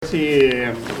கடைசி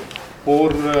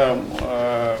போர்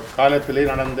காலத்திலே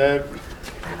நடந்த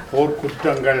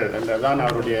போர்க்குற்றங்கள் என்றதான்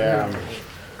அவருடைய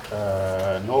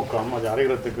நோக்கம். அது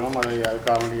அறிகிறதுக்கும்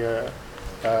அதுக்காக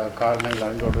காரணங்கள்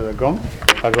அறிந்து கொள்வதற்கும்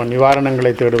அது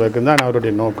நிவாரணங்களை தேடுவதற்கும் தான்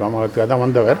அவருடைய நோக்கம். அதுக்கு தான்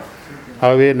வந்தவர்.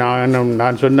 ஆகவே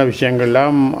நான் சொன்ன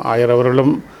விஷயங்கள்லாம்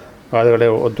அவர்களும் அதுகளை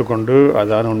ஒத்துக்கொண்டு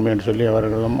அதான் உண்மை என்று சொல்லி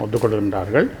அவர்களும்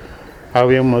ஒத்துக்கொள்கின்றார்கள்.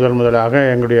 ஆகவே முதலாக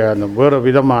எங்களுடைய அந்த வேறு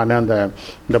விதமான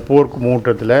இந்த போர்க்கு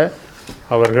மூட்டத்தில்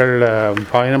அவர்கள்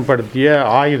பயன்படுத்திய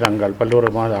ஆயுதங்கள்,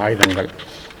 பல்வேறுமான ஆயுதங்கள்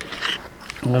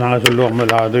நாங்கள் சொல்லுவோம்.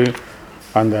 முதலாவது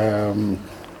அந்த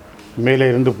மேலே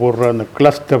இருந்து போடுற அந்த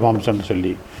கிளஸ்டர் பாம்ஸ்ன்னு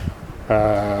சொல்லி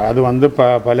அது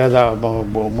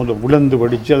உலர்ந்து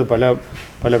வெடித்து அது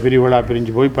பல பிரிவுகளாக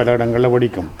பிரிஞ்சு போய் பல இடங்களில்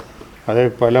வெடிக்கும். அது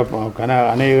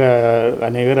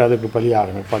அநேகர் அதுக்கு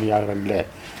பலியாகல.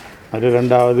 அது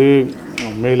ரெண்டாவது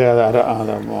மேலே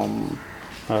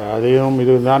அதையும்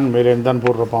இதுதான் மேலேருந்து தான்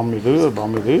போடுற பாம்பு இது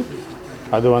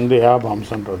அது ஏர்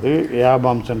பாம்ஸ்ன்றது. ஏர்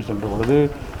பாம்ஸ்ன்னு சொல்கிற பொழுது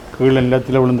கீழே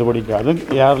நிலத்தில் விழுந்து வெடிக்காது,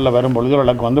 ஏரில் வரும்பொழுது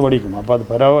விளக்கு வெடிக்கும். அப்போ அது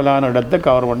பரவலான இடத்தை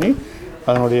கவர் பண்ணி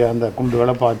அதனுடைய அந்த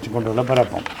குண்டுகளை குண்டுகளை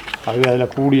பரப்பும். ஆகவே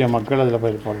அதில் கூடிய மக்கள் அதில்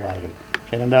போடுவார்கள்.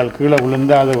 ஏனென்றால் கீழே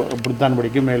விழுந்து அது இப்படித்தான்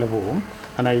பிடிக்கும், மேலே போகும்.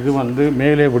 ஆனால் இது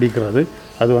மேலே பிடிக்கிறது.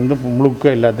 அது முழுக்க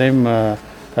எல்லாத்தையும்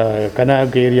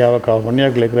கனாக்கு ஏரியாவை கவர் பண்ணி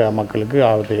அதில் இருக்கிற மக்களுக்கு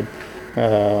ஆபத்தை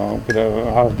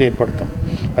ஏற்படுத்தும்.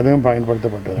 அதுவும்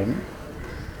பயன்படுத்தப்பட்டது.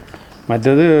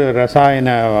 மற்றது ரசாயன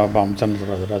பாம்ஸ்ன்னு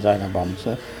சொல்கிறது. ரசாயன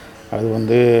பாம்ஸு அது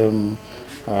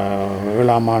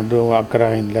 7ஆம் ஆண்டு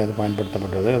அக்கராயினில் அது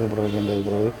பயன்படுத்தப்பட்டது. அது பிறகு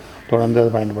தொடர்ந்து அது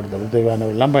பயன்படுத்தப்பட்டது.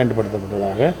 தேவையானவெல்லாம்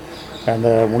பயன்படுத்தப்பட்டதாக அந்த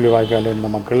முள்ளிவாய்க்கால் இருந்த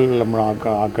மக்கள்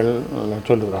ஆக்கள்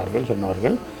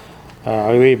சொன்னவர்கள்.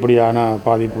 ஆகவே இப்படியான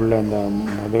பாதிப்புள்ள அந்த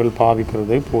இதுகள்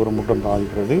பாதிக்கிறது, போர் முட்டம்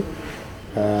பாதிக்கிறது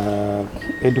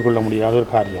ஏற்றுக்கொள்ள முடியாத ஒரு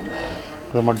காரியம்.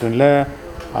 அது மட்டும் இல்லை,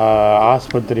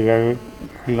 ஆஸ்பத்திரிகள்,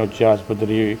 கிளிநொச்சி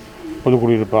ஆஸ்பத்திரி,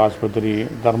 புதுக்குடியிருப்பு ஆஸ்பத்திரி,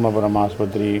 தர்மபுரம்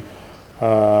ஆஸ்பத்திரி,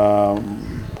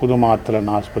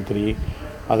 புதுமாத்தலன் ஆஸ்பத்திரி,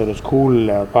 அது ஒரு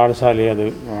ஸ்கூலில் பாடசாலை அது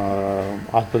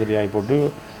ஆஸ்பத்திரியாகி போட்டு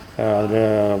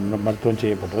அதில் மருத்துவம்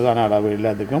செய்யப்பட்டது. ஆனால் அவை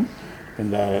எல்லாத்துக்கும்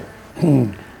இந்த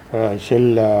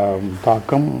ஷெல்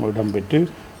தாக்கம் இடம்பெற்று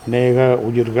அநேக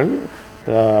உயிர்கள்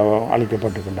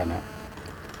அளிக்கப்பட்டிருக்கின்றன.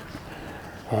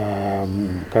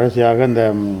 கடைசியாக இந்த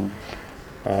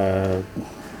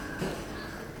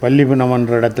பள்ளிப்பினம்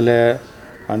என்ற இடத்துல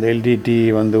அந்த எல்டிடி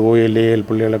ஓஎல்ஏஎல்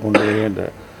பிள்ளைகளை கொண்டு போய் அந்த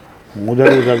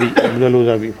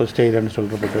முதலுதவி ஃபஸ்ட் எய்டுன்னு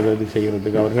சொல்லப்பட்டது அது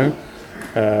செய்கிறதுக்கு அவர்கள்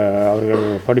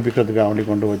படிப்பிக்கிறதுக்காக வேண்டி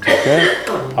கொண்டு வச்சிருக்க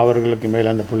அவர்களுக்கு மேலே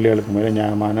அந்த பிள்ளைகளுக்கு மேலே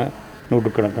நியாயமான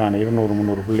நூற்றுக்கணக்கான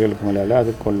 200-300 பிள்ளைகளுக்கு மேலே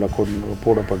அது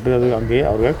போடப்பட்டு அது அங்கேயே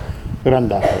அவர்கள்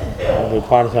இறந்தார்கள். அது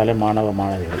பாடசாலை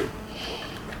மாணவிகள்.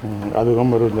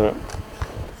 அதுவும் ஒரு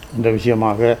இந்த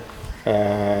விஷயமாக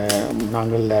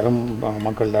நாங்கள்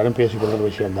மக்கள் எல்லாரும் பேசிக்கொள்கிற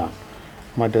விஷயம்தான்.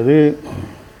 மற்றது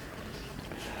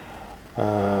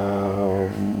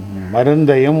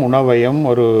மருந்தையும் உணவையும்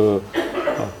ஒரு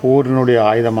போரினுடைய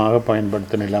ஆயுதமாக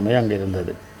பயன்படுத்தும் நிலைமை அங்கே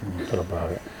இருந்தது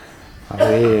சிறப்பாக.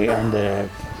 ஆகவே அந்த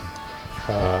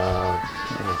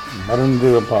மருந்து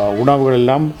உணவுகள்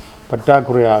எல்லாம்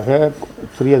பற்றாக்குறையாக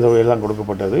சிறிய தொகையில் தான்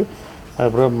கொடுக்கப்பட்டது.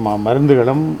 அதுக்கப்புறம்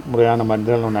மருந்துகளும் முறையான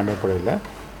மருந்துகளும் நடைபெறவில்லை.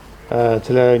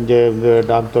 சில இந்த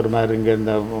டாக்டர்மார் இங்கே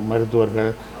இந்த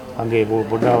மருத்துவர்கள் அங்கே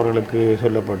போட்டு அவர்களுக்கு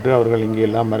சொல்லப்பட்டு அவர்கள் இங்கே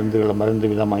எல்லாம் எந்த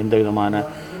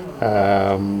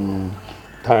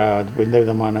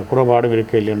விதமான குறைபாடும்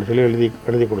இருக்க இல்லைன்னு சொல்லி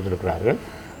எழுதி கொடுத்துருக்கிறார்கள்.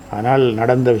 ஆனால்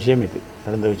நடந்த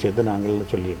விஷயத்தை நாங்கள்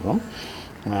சொல்லியிருக்கோம்.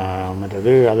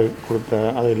 மற்றது அது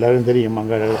அது எல்லோரும் தெரியும்.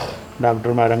 அங்கே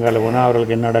டாக்டர்மார் அங்கால போனால்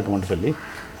அவர்களுக்கு என்ன நடக்கும்னு சொல்லி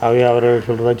அவர்கள்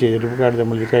சொல்கிறதா செய்திருப்பு அடுத்த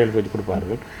மொழி கையில் வச்சு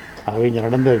கொடுப்பார்கள். ஆகவே இங்கே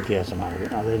நடந்த வித்தியாசமாகுது.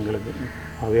 அது எங்களுக்கு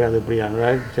அது இப்படியாக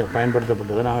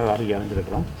பயன்படுத்தப்பட்டதை நாங்கள்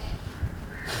அறிஞ்சிருக்கிறோம்.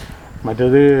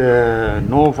 மற்றது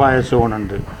நோ ஃபயர் சோன்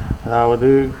என்று, அதாவது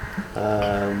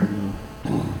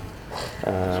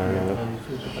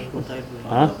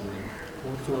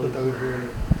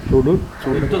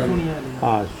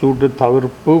சூடு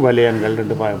தவிர்ப்பு வலயங்கள்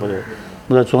ரெண்டு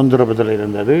முதல் சுதந்திரத்தில்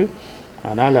இருந்தது.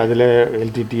 ஆனால் அதில்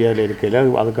எல்டிடிஆர் இருக்கையில்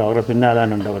அதுக்கு அவரை பின்னால்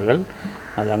நின்றவர்கள்,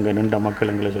 அது அங்கே நின்ற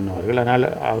மக்கள் எங்களை சொன்னவர்கள். அதனால்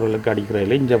அவர்களுக்கு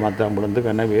அடிக்கிறதில்லை. இங்கே மாத்தாம்புலந்து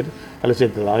கண்ணவேர்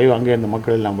அலசியத்ததாகவே அங்கே அந்த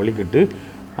மக்கள் எல்லாம் வலிக்கிட்டு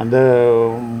அந்த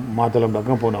மாத்தளம்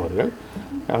பக்கம் போனவர்கள்.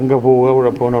 அங்கே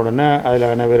போன உடனே அதில்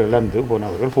கண்ணவேர் இழந்து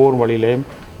போனவர்கள். போர் வழியிலேயும்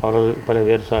அவர்கள் பல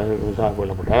பேர் சாக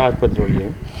கொள்ளப்பட்டார், ஆஸ்பத்திரி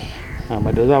வழியிலையும்.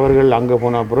 மற்றது அவர்கள் அங்கே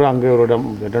போன பிறகு அங்கே ஒரு இடம்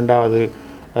 2வது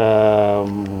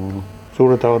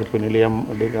சூடு தவிர்ப்பு நிலையம்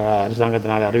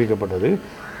அரசாங்கத்தினால் அறிவிக்கப்பட்டது.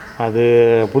 அது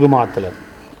புதுமாத்தலன்.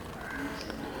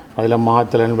 அதில்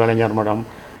மாத்தலன், விளைஞர் மடம்,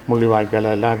 முள்ளிவாய்க்கால்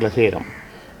எல்லாம் அதில் சேரும்.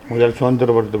 முதல்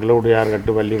சுதந்திரபுரத்துக்குள்ளே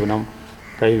உடையார்கட்டு, வள்ளிவனம்,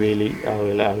 கைவேலி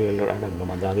அவைகள்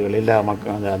அடங்கும். அதுகள் எல்லா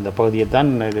மக்கள் அந்த பகுதியைத்தான்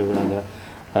இது அந்த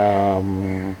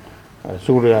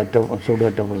சூடு அற்ற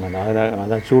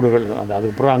அதான் சூடுகள்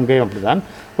அதுக்கப்புறம் அங்கேயும் அப்படி தான்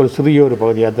ஒரு சிறிய ஒரு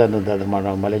பகுதியாக தான் இருந்தது அது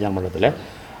மலைஜான் மண்டலத்தில்.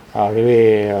 ஆகவே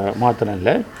மாத்திரம்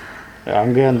இல்லை,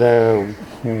 அங்கே அந்த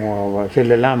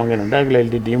செல்லெல்லாம் அங்கே நின்று அதில்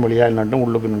எல்டிடியும் வழியாக நின்று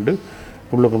உள்ளுக்கு நின்று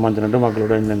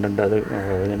மக்களுடன் நின்று அது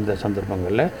இந்த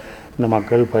சந்தர்ப்பங்களில் இந்த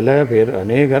மக்கள் பல பேர்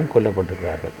அநேகர்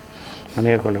கொல்லப்பட்டிருக்கிறார்கள்.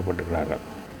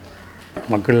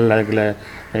 மக்கள் அதில்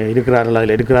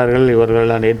இருக்கிறார்கள்.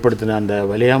 இவர்கள் ஏற்படுத்தின அந்த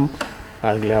வலயம்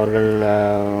அதில் அவர்கள்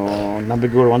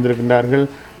நம்பிக்கையோடு வந்திருக்கின்றார்கள்.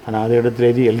 ஆனால் அதை இடத்துல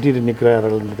எல்டிடி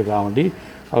நிற்கிறார்கள்ன்றதுக்காக வேண்டி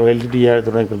அவர் எல்டிடியை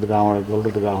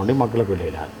சொல்கிறதுக்காக வேண்டி மக்களை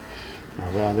கொள்ளையினார்.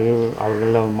 அது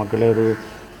அவர்கள் மக்களை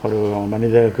ஒரு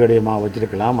மனித கேடயமாக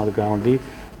வச்சிருக்கலாம். அதுக்காக வேண்டி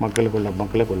மக்களை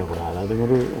கொல்லக்கூடாது. அது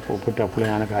ஒரு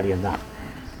பிள்ளையான காரியம்தான்.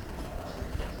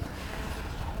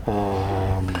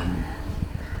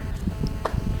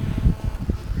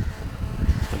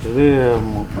 அடுத்தது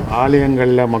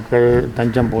ஆலயங்களில் மக்கள்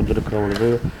தஞ்சம் போந்திருக்கிற பொழுது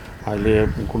அதிலே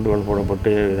குண்டுகள்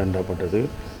போடப்பட்டு தண்டப்பட்டது.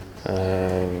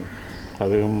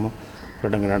 அதுவும்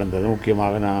இடங்கள் நடந்தது.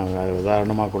 முக்கியமாக நான்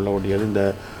உதாரணமாக கொள்ள வேண்டியது இந்த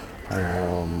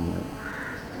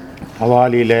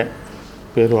அவாலியில்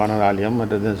பேருவானர் ஆலயம்,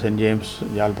 மற்றது சென்ட் ஜேம்ஸ்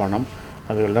யாழ்ப்பாணம்,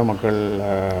 அதுகளில் மக்கள்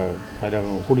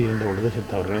கூடியிருந்த பொழுது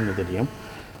செத்தவர்கள் என்று தெரியும்.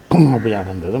 அப்படியாக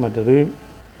இருந்தது. மற்றது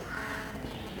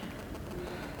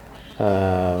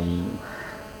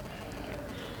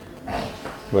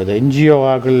இந்த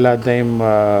என்ஜிஓவாக்கள் எல்லாத்தையும்,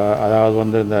 அதாவது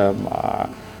வந்து இந்த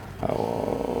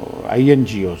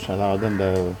ஐஎன்ஜிஓஸ், அதாவது இந்த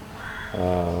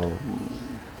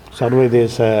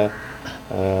சர்வதேச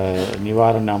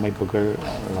நிவாரண அமைப்புகள்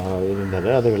இருந்தது.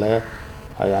 அதுகளை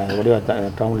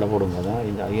டவுனில் போடுங்க தான்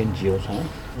இந்த ஐஎன்ஜிஓஸ்.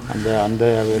 அந்த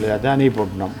அவைகளை தான்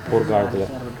அனுப்பிவிட்டோம் போர்க்காலத்தில்.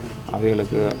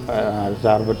 அவைகளுக்கு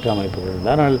சார்பற்ற அமைப்புகள்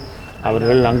தான்.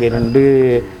 அவர்கள் அங்கே நின்று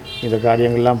இந்த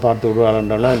காரியங்கள்லாம் பார்த்து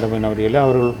விடுவார்கள் இந்த மீனவரியில்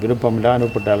அவர்கள் விருப்பமில்லை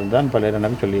அனுப்பப்பட்டாலும் தான் பலர்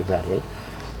எனக்கு சொல்லியிருக்கிறார்கள்.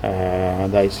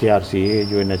 அந்த ஐசிஆர்சி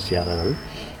யுஎன்ஹெச்சிஆர்கள்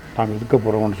நாங்கள் இருக்க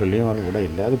போகிறோம்னு சொல்லியும் அவர்கள் கூட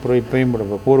இல்லை. அது பிறகு இப்பயும்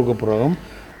போருக்கு பிறகும்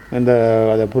இந்த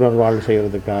அதை புனர்வாழ்வு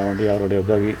செய்கிறதுக்காக வேண்டிய அவருடைய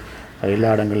உதவி எல்லா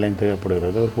இடங்கள்லையும்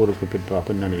தேவைப்படுகிறது. ஒரு போருக்கு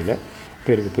பின்னணியில்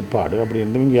பேருக்கு பிற்பாடு அப்படி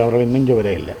இருந்தும் இங்கே அவர்கள் நெஞ்ச விட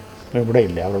இல்லை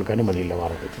அவர்களுக்கு அனுமதி இல்லை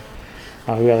வர்றதுக்கு.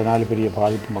 ஆகவே அதனால் பெரிய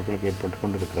பாதிப்பு மக்களுக்கு ஏற்பட்டு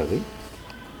கொண்டு இருக்கிறது.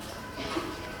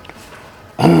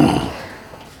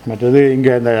 மற்றது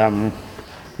இங்கே இந்த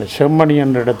செம்மணி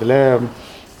என்ற இடத்துல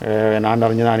நான்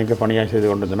அறிஞ்சு இங்கே பணியாக செய்து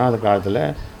கொண்டிருந்தேன்னா அந்த காலத்தில்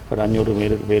ஒரு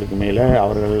 500 பேருக்கு மேலே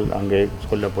அவர்கள் அங்கே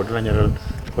இளைஞர்கள்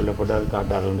கொல்லப்பட்டு அது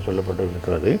காட்டார்கள்னு சொல்லப்பட்டு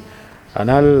இருக்கிறது.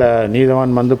 ஆனால்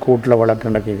நீதவான் வந்து கோர்ட்டில்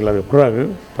வழக்கு நடக்கிறது பிறகு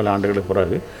பல ஆண்டுகளுக்கு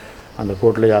பிறகு அந்த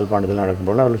கோர்ட்டில் யாழ்ப்பாணத்தில்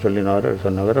நடக்கும்போது அவர்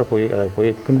சொன்னவர் அதை போய்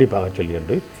கண்டிப்பாக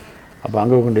சொல்லிண்டு. அப்போ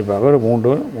அங்கே கண்டிப்பாக ஒரு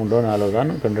 3-4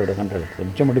 தான் கண்டெடுத்து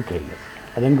மிச்சம் எடுக்க இல்லை.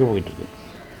 அது எங்கே போயிட்டுருக்கு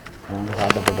அங்கே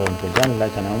காட்டப்பட்டதுன்னு சொல்லி தான் எல்லா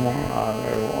சனமும்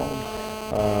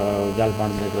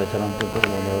யாழ்ப்பாணத்தில் இருக்கிற சனத்துக்கு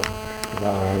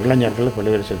இளைஞர்கள் பல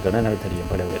பேர் செலுத்தணும் எனக்கு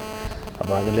தெரியும் பல பேர்.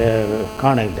 அப்போ அதில்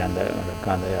காண இல்லை அந்த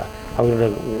அவரோட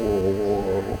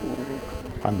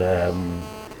அந்த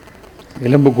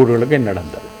எலும்புக்கூடுகளுக்கு என்ன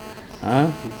நடந்தது.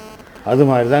 அது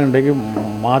மாதிரி தான் இன்றைக்கு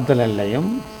மாத்தலையும்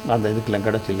அந்த இதுக்கெல்லாம்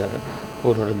கிடச்சில்ல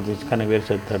ஒரு கனவேர்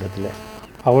செத்த இடத்துல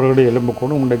அவர்களுடைய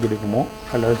எலும்புக்கூடும் இன்றைக்கு இருக்குமோ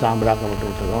அல்லது சாம்பலாக்கப்பட்டு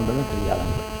விட்டதோன்றது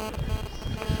தெரியாதாங்க.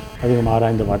 அதுக்கு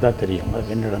ஆராய்ந்து பார்த்தா தெரியும்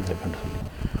அது என்ன நடந்திருக்குன்னு சொல்லி.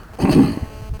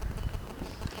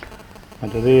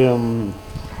 மற்றது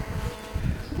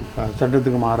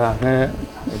சட்டத்துக்கு மாறாக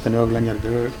எத்தனையோ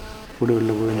இளைஞர்கள்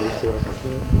குடிகளில் போய்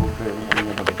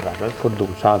செய்யப்பட்டிருக்கிறார்கள். கொண்டு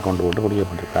போட்டு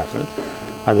குடிக்கப்பட்டிருக்கிறார்கள்.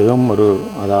 அதுவும்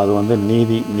அதாவது வந்து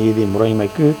நீதி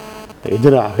முறைமைக்கு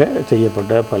எதிராக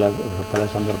செய்யப்பட்ட பல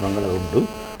சந்தர்ப்பங்கள் உண்டு.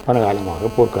 பல காலமாக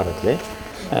போர்க்காலத்தில்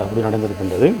அப்படி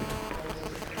நடந்திருக்கின்றது.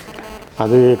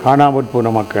 அது காணாமற் போன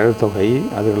மக்கள் தொகை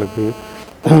அதுகளுக்கு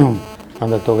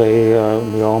அந்த தொகை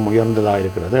மிகவும் உயர்ந்ததாக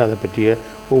இருக்கிறது. அதை பற்றிய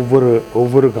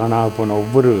ஒவ்வொரு காணாமல் போன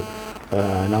ஒவ்வொரு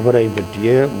நபரை பற்றிய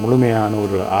முழுமையான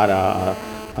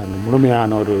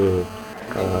ஒரு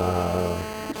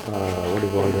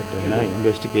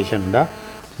இன்வெஸ்டிகேஷன்டா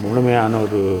முழுமையான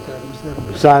ஒரு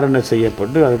விசாரணை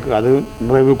செய்யப்பட்டு அது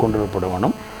நிறைவு கொண்டு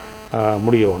வரப்படணும்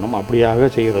முடியணும். அப்படியாக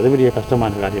செய்கிறது பெரிய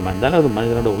கஷ்டமான காரியமாக இருந்தாலும் அது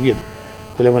மனிதனோட உயிர்,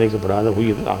 விலைமதிக்கப்படாத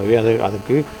உயிர். ஆகவே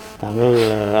அதுக்கு நாங்கள்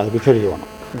அதுக்கு செய்யணும்,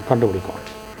 கண்டுபிடிக்கணும்.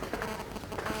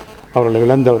 அவர்களை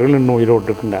இழந்தவர்கள் இன்னும் உயிரோடு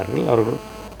இருக்கின்றார்கள்.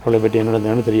 அவர்களை பற்றி என்ன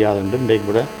நடந்ததுன்னு தெரியாது என்று இன்றைக்கு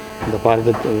கூட இந்த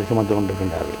பாரதத்தை சுமந்து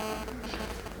கொண்டிருக்கின்றார்கள்.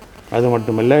 அது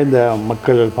மட்டுமல்ல, இந்த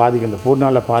மக்கள் இந்த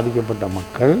போர்னால் பாதிக்கப்பட்ட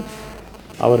மக்கள்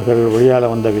அவர்கள்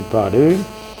வெளியால் வந்த பிற்பாடு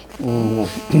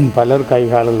பலர்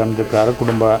கைகாலில் இழந்திருக்கிறார்கள்.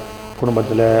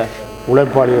 குடும்பத்தில்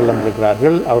உழைப்பாளிகள்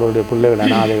இழந்திருக்கிறார்கள். அவர்களுடைய பிள்ளைகள்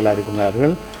அனாதைகளாக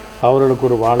இருக்கிறார்கள். அவர்களுக்கு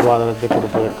ஒரு வாழ்வாதாரத்தை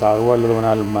கொடுப்பதற்காகவோ அல்லது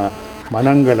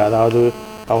மனங்கள், அதாவது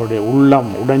அவருடைய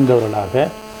உள்ளம் உடைந்தவர்களாக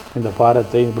இந்த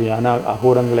பாரத்தை இப்படியான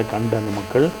அகோரங்களை கண்ட அந்த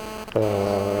மக்கள்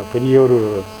பெரிய ஒரு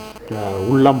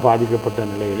உள்ளம் பாதிக்கப்பட்ட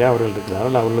நிலையில் அவர்கள்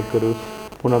இருக்கிறார்கள். அவர்களுக்கு ஒரு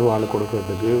உணர்வால்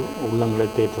கொடுக்கறதுக்கு, உள்ளங்களை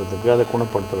தேற்றுறதுக்கு, அதை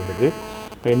குணப்படுத்துறதுக்கு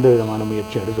எந்த விதமான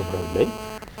முயற்சி எடுக்கப்படவில்லை.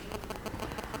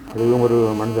 அதுவும் ஒரு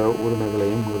மனித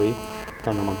உரிமைகளையும் கூறி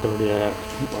அந்த மக்களுடைய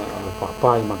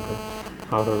பாய் மக்கள்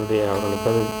அவர்களுக்கு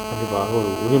அது கண்டிப்பாக ஒரு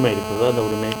உரிமை இருக்கிறது. அந்த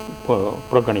உரிமை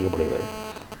புறக்கணிக்கப்படுகிறது.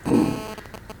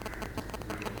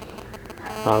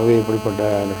 ஆகவே இப்படிப்பட்ட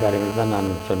அந்த காரியங்கள் தான் நான்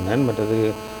சொன்னேன். மற்றது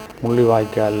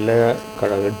முள்ளிவாய்க்காலில்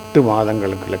 8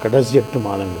 மாதங்களுக்குள்ள, கடைசி 8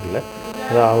 மாதங்களுக்குள்ள,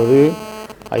 அதாவது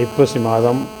ஐப்பசி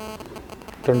மாதம்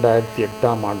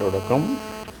 2008ஆம் ஆண்டு தொடக்கம்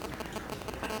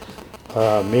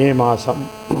மே மாதம்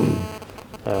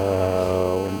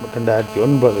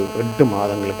 2009, 8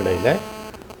 மாதங்களுக்கு இடையில்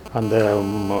அந்த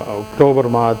அக்டோபர்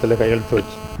மாதத்தில் கையெழுத்து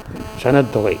வச்சு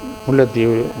சனத்தொகை,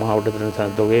 முல்லைத்தீவு மாவட்டத்தின்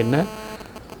சனத்தொகை என்ன,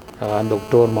 அந்த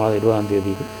அக்டோபர் மாதம் 20ஆம்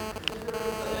தேதி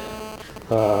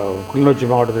கிளிநொச்சி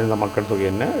மாவட்டத்தில் இருந்த மக்கள் தொகை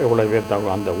என்ன, எவ்வளோ பேர்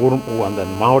அந்த அந்த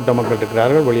மாவட்ட மக்கள்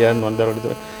இருக்கிறார்கள், வெளியாக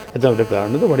வந்தவர்கள் எத்தனை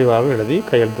இருக்கிறார்கள் வடிவாக எழுதி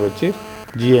கையெழுத்து வச்சு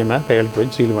ஜிஎம்ஆர் கையெழுத்து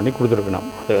வச்சு சீல் பண்ணி கொடுத்துருக்கணும்.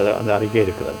 அந்த அறிக்கை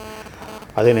இருக்கிறது.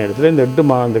 அதே நேரத்தில் இந்த 8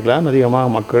 மாதத்துக்கெல்லாம் அதிகமாக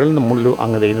மக்கள் இந்த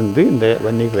அங்கே இருந்து இந்த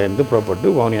வன்னிக்கிலேருந்து புறப்பட்டு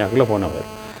வவுனியாக்கில் போனவர்.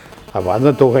 அப்போ அந்த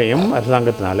தொகையும்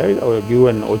அரசாங்கத்தினால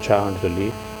யூஎன் ஓச்சான்னு சொல்லி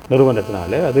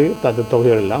நிறுவனத்தினால அது அந்த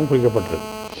தொகைகள் எல்லாம் குறிக்கப்பட்டிருக்கு.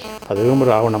 அதுவும்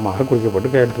ஒரு ஆவணமாக குறிக்கப்பட்டு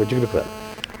கையெழுத்து வச்சுக்கிட்டு.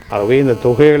 ஆகவே இந்த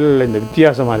தொகைகள், இந்த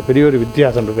வித்தியாசமாக பெரிய ஒரு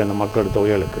வித்தியாசம் இருக்குது அந்த மக்களோட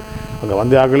தொகைகளுக்கு. அங்கே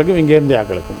வந்த ஆக்களுக்கும் இங்கே இருந்த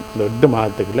ஆக்களுக்கும் இந்த 8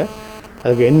 மாதத்துக்குள்ள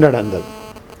அதுக்கு என்ன நடந்தது?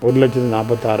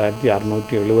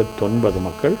 1,46,679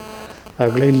 மக்கள்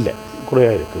அதுக்குள்ளே இல்லை,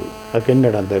 குறையாக இருக்குது. அதுக்கு என்ன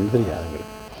நடந்ததுன்னு தெரியாது,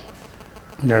 எங்களுக்கு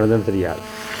என்ன நடந்ததுன்னு தெரியாது.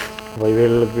 அப்போ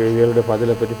இவர்களுடைய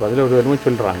பதிலை பற்றி ஒரு வருமே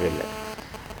சொல்கிறாங்க இல்லை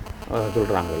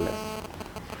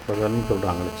ஒரு வருமே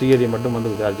சொல்கிறாங்க. சிஐடி மட்டும்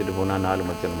வந்து விசாரிச்சுட்டு போனால் 4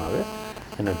 மத்தியமாக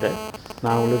என்னட்ட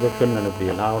நான் உங்களுக்கு பெண்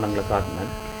அனுப்பியல் ஆவணங்களை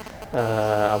காட்டினேன்.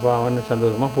 அப்போ அவன்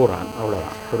சந்தோஷமாக போகிறான்,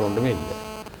 அவ்வளோதான், ஒரு ஒன்றுமே இல்லை.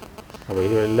 அப்போ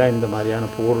இதுவெல்லாம் இந்த மாதிரியான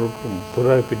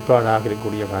பிற்பாடாக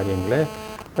இருக்கக்கூடிய காரியங்களை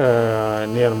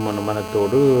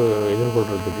மனத்தோடு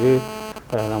எதிர்கொள்கிறதுக்கு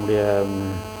நம்முடைய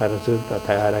அரசு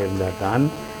தயாராக இருந்தால் தான்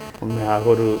உண்மையாக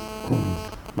ஒரு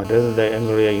மற்றது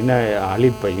எங்களுடைய இன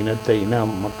அழிப்பை, இன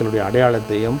மக்களுடைய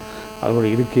அடையாளத்தையும்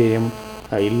அவர்களுடைய இருக்கையையும்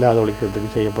இல்லாத ஒழிக்கிறதுக்கு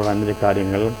செய்யப்படும் அனைத்து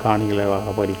காரியங்கள், காணிகளை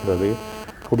பறிக்கிறது,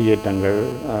 குடியேற்றங்கள்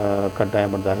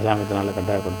அரசாங்கத்தினால்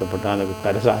கட்டாயப்படுத்தப்பட்ட அந்த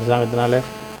அரசாங்கத்தினால்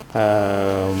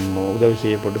உதவி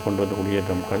செய்யப்பட்டு கொண்டு வந்த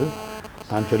குடியேற்றங்கள்.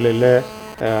 நான் சொல்லல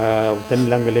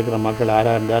தென்னிலங்கையில் இருக்கிற மக்கள்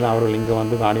யாராக இருந்தாலும் அவர்கள் இங்கே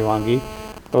வந்து காணி வாங்கி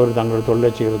ஒரு தங்களோட தொழிலை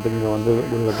செய்கிறதுக்கு இங்கே வந்து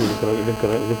வீடு கட்டி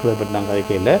இருக்கிறத பற்றி நாங்கள்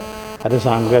அறிக்கையில்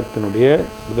அரசாங்கத்தினுடைய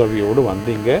உதவியோடு வந்து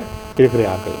இங்கே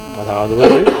இருக்கிறார்கள். அதாவது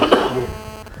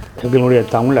எங்களுடைய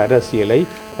தமிழ் அரசியலை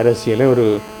ஒரு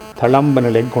தளம்ப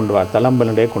நிலையை கொண்டு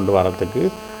வரத்துக்கு,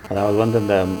 அதாவது வந்து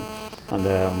அந்த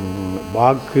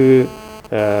வாக்கு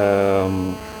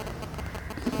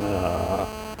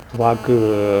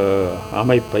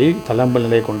அமைப்பை தளம்ப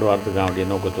நிலையை கொண்டு வரதுக்கான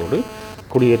நோக்கத்தோடு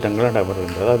குடியேற்றங்கள்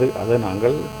நடைபெறுகின்றது. அதை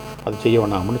நாங்கள் அது செய்ய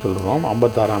வேணாம்னு சொல்கிறோம்.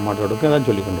 56ஆம் ஆண்டோடுக்கு அதான்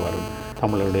சொல்லி கொண்டு வரும்.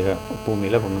 தமிழருடைய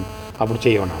பூமியில் அப்படி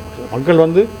செய்ய வேணாம். மக்கள்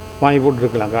வந்து வாங்கி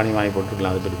போட்டுருக்கலாம், காணி வாங்கி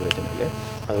போட்டுருக்கலாம், அது பெரிய பிரச்சனை இல்லை.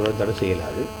 அதோட தடை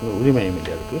செய்யலாது, உரிமையும்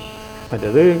இல்லை அதுக்கு.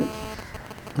 மற்றது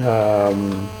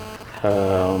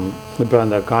இப்போ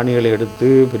அந்த காணிகளை எடுத்து,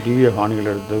 பெரிய காணிகளை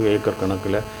எடுத்து ஏக்கர்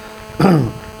கணக்கில்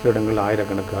இடங்கள்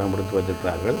ஆயிரக்கணக்காக முடித்து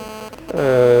வச்சிருக்கிறார்கள்.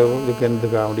 இதுக்கு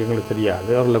எந்தக்காக அப்படிங்களுக்கு தெரியாது.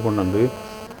 அவர்களை கொண்டு வந்து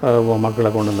மக்களை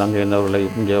கொண்டு வந்து அங்கே இருந்தவர்களை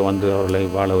இங்கே வந்து அவர்களை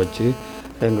வாழ வச்சு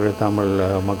எங்களுடைய தமிழ்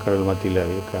மக்கள் மத்தியில்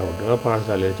இருக்க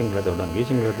பாடசாலையை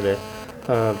சிங்களத்தில்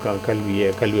கல்வியை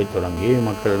தொடங்கி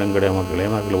எங்களுடைய மக்களை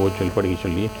ஓச்சல் படிக்க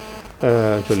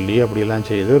சொல்லி அப்படியெல்லாம்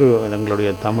செய்து எங்களுடைய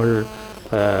தமிழ்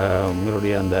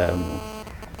அந்த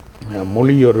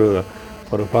மொழி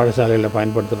ஒரு பாடசாலையில்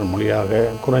பயன்படுத்துகிற மொழியாக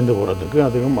குறைந்து போகிறதுக்கு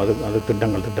அது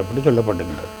திட்டப்பட்டு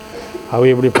சொல்லப்பட்டுகின்றது. அவை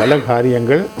இப்படி பல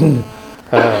காரியங்கள்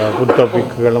புத்த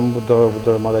பிக்குகளும் புத்த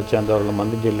மத சேர்ந்தவர்களும்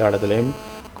வந்து எல்லா இடத்துலையும்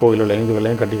கோயில்களையும்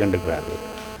இதுகளையும் கட்டி கண்டுக்கிறார்கள்.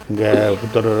 இங்கே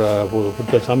புத்த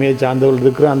சமய சார்ந்தவர்கள்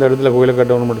இருக்கிற அந்த இடத்துல கோயிலை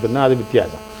கட்டணம் எடுத்துன்னா அது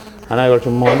வித்தியாசம். ஆனால் இவர்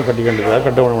சும்மா வந்து கட்டி கண்டுக்கிறார்,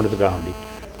 கட்டணம் எடுத்துக்காக வேண்டி,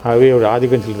 ஆகவே ஒரு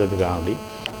ஆதிக்கம் செலுத்துறதுக்காக வேண்டி.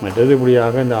 மற்றது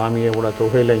இப்படியாக இந்த ஆமியை கூட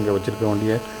தொகையில் இங்கே வச்சுருக்க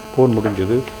வேண்டிய போர்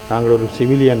முடிஞ்சது. நாங்கள் ஒரு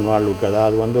சிவிலியன் வாழ்வுக்கு,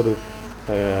 அதாவது வந்து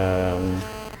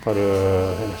ஒரு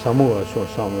சமூக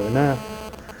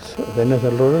என்ன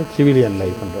சொல்கிறது, சிவிலியன்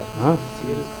லைஃப் பண்ணுறோம்.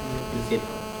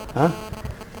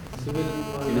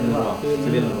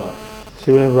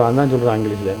 சிவில் நிர்வாகம் தான் சொல்கிறோம்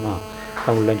இங்கிலீஷில்,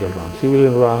 தமிழ்லாம் சொல்கிறோம். சிவில்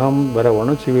நிர்வாகம் வர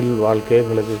வேணும், சிவில் வாழ்க்கை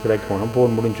எங்களுக்கு கிடைக்கணும்.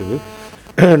 போர் முடிஞ்சது.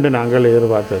 என்று நாங்கள்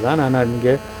எதிர்பார்த்தது தான். ஆனால்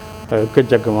இங்கே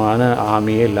எக்கச்சக்கமான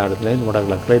ஆமியே எல்லா இடத்துலையும்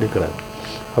வடகிழக்கில் இருக்கிறது.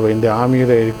 அப்போ இந்த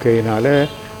ஆமியில் இருக்கையினால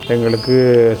எங்களுக்கு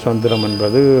சுதந்திரம்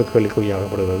என்பது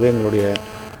கேள்விக்குறியாகப்படுகிறது. எங்களுடைய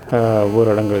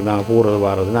ஊரடங்கு நாங்கள் போகிறது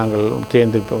வாரது, நாங்கள்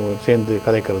சேர்ந்து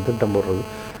கதைக்கிறது, திட்டம் போடுறது,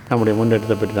 நம்முடைய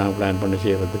முன்னேற்றத்தை பற்றி நாங்கள் பிளான் பண்ணி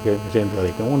செய்கிறதுக்கு சேர்ந்து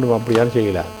கதைக்கணும். ஒன்றும் அப்படியாலும்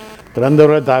செய்யலாது.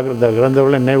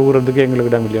 இறந்தவர்களை நினைவுகிறதுக்கு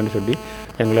எங்களுக்கு இடம் இல்லைன்னு சொல்லி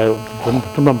எங்களை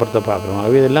துன்பப்படுத்த பார்க்குறோம்.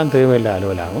 ஆகவே இதெல்லாம் தேவையில்லை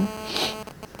அலுவலாகும்.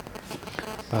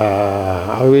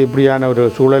 ஆகவே இப்படியான ஒரு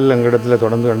சூழல் எங்களிடத்தில்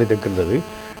தொடர்ந்து கொண்டிருக்கின்றது.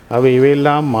 அவை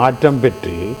இவையெல்லாம் மாற்றம்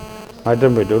பெற்று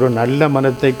ஒரு நல்ல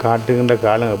மனத்தை காட்டுகின்ற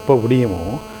காலம் எப்போ முடியுமோ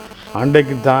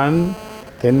அன்றைக்குத்தான்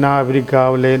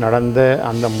தென்னாப்பிரிக்காவிலே நடந்த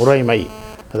அந்த முறைமை,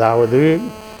 அதாவது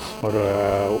ஒரு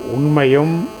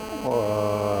உண்மையும்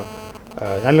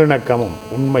நல்லிணக்கமும்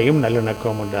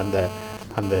என்ற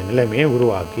அந்த நிலைமையை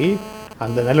உருவாக்கி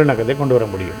அந்த நல்லிணக்கத்தை கொண்டு வர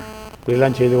முடியும்.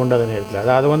 இப்படிலாம் செய்து கொண்டு அந்த நேரத்தில்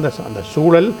அதாவது அந்த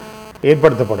சூழல்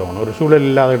ஏற்படுத்தப்படணும். ஒரு சூழல்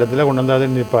இல்லாத இடத்துல கொண்டு வந்தால்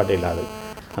அது நிற்பாட்டை இல்லாது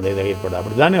அந்த இதை ஏற்படும்.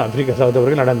 அப்படி தானே ஆப்பிரிக்கா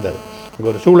சகோதரர்கள் நடந்தது. இங்கே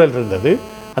ஒரு சூழல் இருந்தது.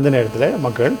 அந்த நேரத்தில்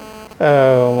மக்கள்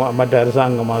மற்ற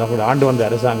அரசாங்கம் ஆண்டு வந்த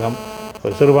அரசாங்கம்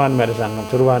ஒரு சிறுபான்மை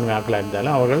ஆக்களாக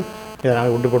இருந்தாலும் அவர்கள் இதை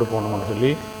நாங்கள் விட்டு கொடுக்கணும்னு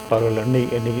சொல்லி அவர்கள்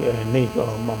எண்ணி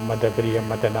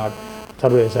மற்ற நாடு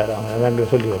சர்வதேச அவங்க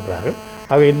சொல்லி வைக்கிறார்கள்.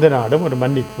 அவை இந்த நாடும் ஒரு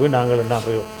மன்னிப்பு, நாங்கள் என்ன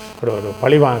ஒரு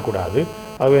பழி வாங்கக்கூடாது.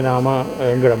 அவை நாம்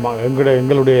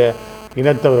எங்களுடைய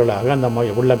இனத்தவர்களாக அந்த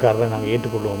உள்ளக்காரரை நாங்கள்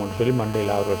ஏற்றுக்கொள்வோம்னு சொல்லி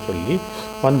மண்டையில் அவர்கள் சொல்லி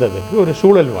வந்ததுக்கு ஒரு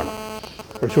சூழல் வேணும்.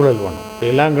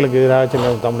 இதெல்லாம் எங்களுக்கு எதிராக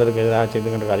தமிழருக்கு எதிராக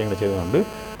செய்துங்கிற காரியங்களை செய்து கொண்டு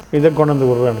இதை கொண்டு வந்து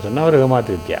விடுறேன்னு சொன்னால் அவர்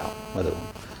ஏமாற்றி வித்தியாகும்.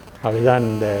 அதுதான்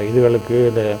இந்த இதுகளுக்கு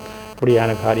இந்த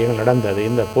இப்படியான காரியங்கள் நடந்தது,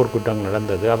 இந்த போர்க்குற்றங்கள்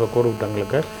நடந்தது. அப்போ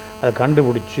போர்க்குற்றங்களுக்கு அதை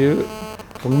கண்டுபிடிச்சி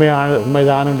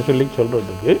உண்மைதானு சொல்லி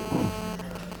சொல்கிறதுக்கு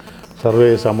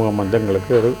சர்வதேச சமூகம்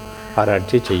எங்களுக்கு ஒரு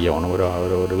ஆராய்ச்சி செய்யணும்,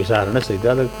 ஒரு விசாரணை செய்து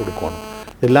அதை கொடுக்கணும்.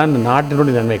 இதெல்லாம் இந்த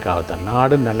நாட்டினுடைய நன்மைக்காகத்தான்.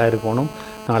 நாடு நல்லா இருக்கணும்,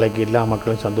 நாளைக்கு எல்லா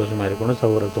மக்களும் சந்தோஷமாக இருக்கணும்,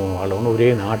 சௌகரியத்துவம் வாழணும், ஒரே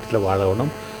நாட்டில்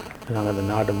வாழணும், நாங்கள் அந்த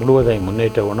நாடு முழுவதையும்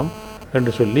முன்னேற்றணும்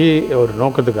என்று சொல்லி ஒரு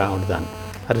நோக்கத்துக்காக தான்.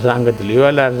 அரசாங்கத்திலேயோ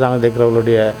இல்லை அரசாங்கத்தில்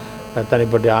இருக்கிறவர்களுடைய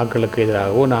தனிப்பட்ட ஆட்களுக்கு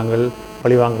எதிராகவோ நாங்கள்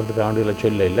பழி வாங்குறதுக்காக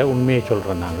சொல்ல இல்லை. உண்மையை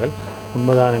சொல்கிறோம். நாங்கள்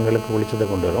உண்மைதான் எங்களுக்கு வெளிச்சத்தை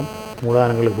கொண்டு வரும்,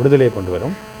 மூலதானங்களுக்கு விடுதலையை கொண்டு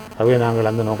வரும். அவை நாங்கள்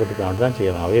அந்த நோக்கத்துக்காக தான்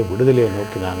செய்யணும். அவை விடுதலையை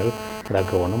நோக்கி நாங்கள்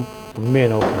நடக்கணும், உண்மையை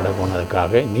நோக்கி நடக்கணும்,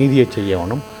 அதுக்காக நீதியை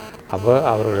செய்யணும். அப்போ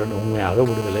அவர்கள் உண்மையாக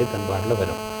விடுதலை தன்பாட்டில்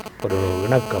வரும். ஒரு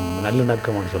இணக்கம்,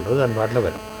 நல்லிணக்கம்னு சொல்கிறது தன்பாட்டில்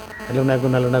வரும்.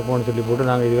 நல்லிணக்கம்னு சொல்லி போட்டு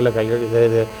நாங்கள் இதுகளை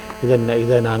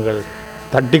இதை நாங்கள்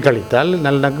தட்டி கழித்தால்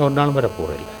நல்லிணக்கம் ஒரு நாள்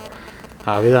வரப்போகிறதில்லை.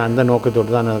 ஆகவே அந்த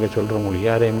நோக்கத்தோடு தான் நாங்கள் சொல்கிற மொழி.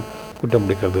 யாரையும் குற்றம்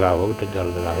பிடிக்கிறதுக்காகவோ, குற்றம்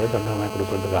சொல்கிறதுக்காகவோ,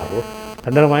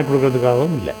 தண்டனை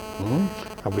கொடுக்கறதுக்காகவும் இல்லை.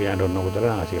 அப்படியான ஒரு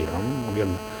நோக்கத்தில் நாங்கள் செய்கிறோம்.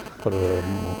 ஒரு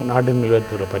நாட்டின்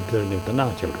நிலத்தோட பற்றி நிறுத்தம்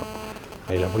நாங்கள் சொல்கிறோம்.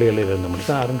 அதில் புலிகள் இருந்த மட்டும்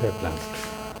தான் யாரும் கேட்கலாம்.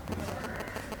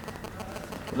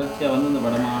 தொடர்ச்சியாக இந்த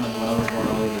வடமாநில வளர்ப்பு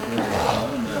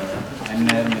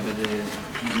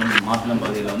மாற்றம்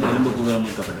பகுதியில் எலும்பு கூடுதல்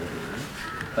மீட்கப்பட்டிருக்கு.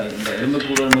 இந்த எலும்பு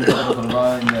கூடுதல் மீட்கப்பட்ட சொல்வா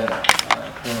இந்த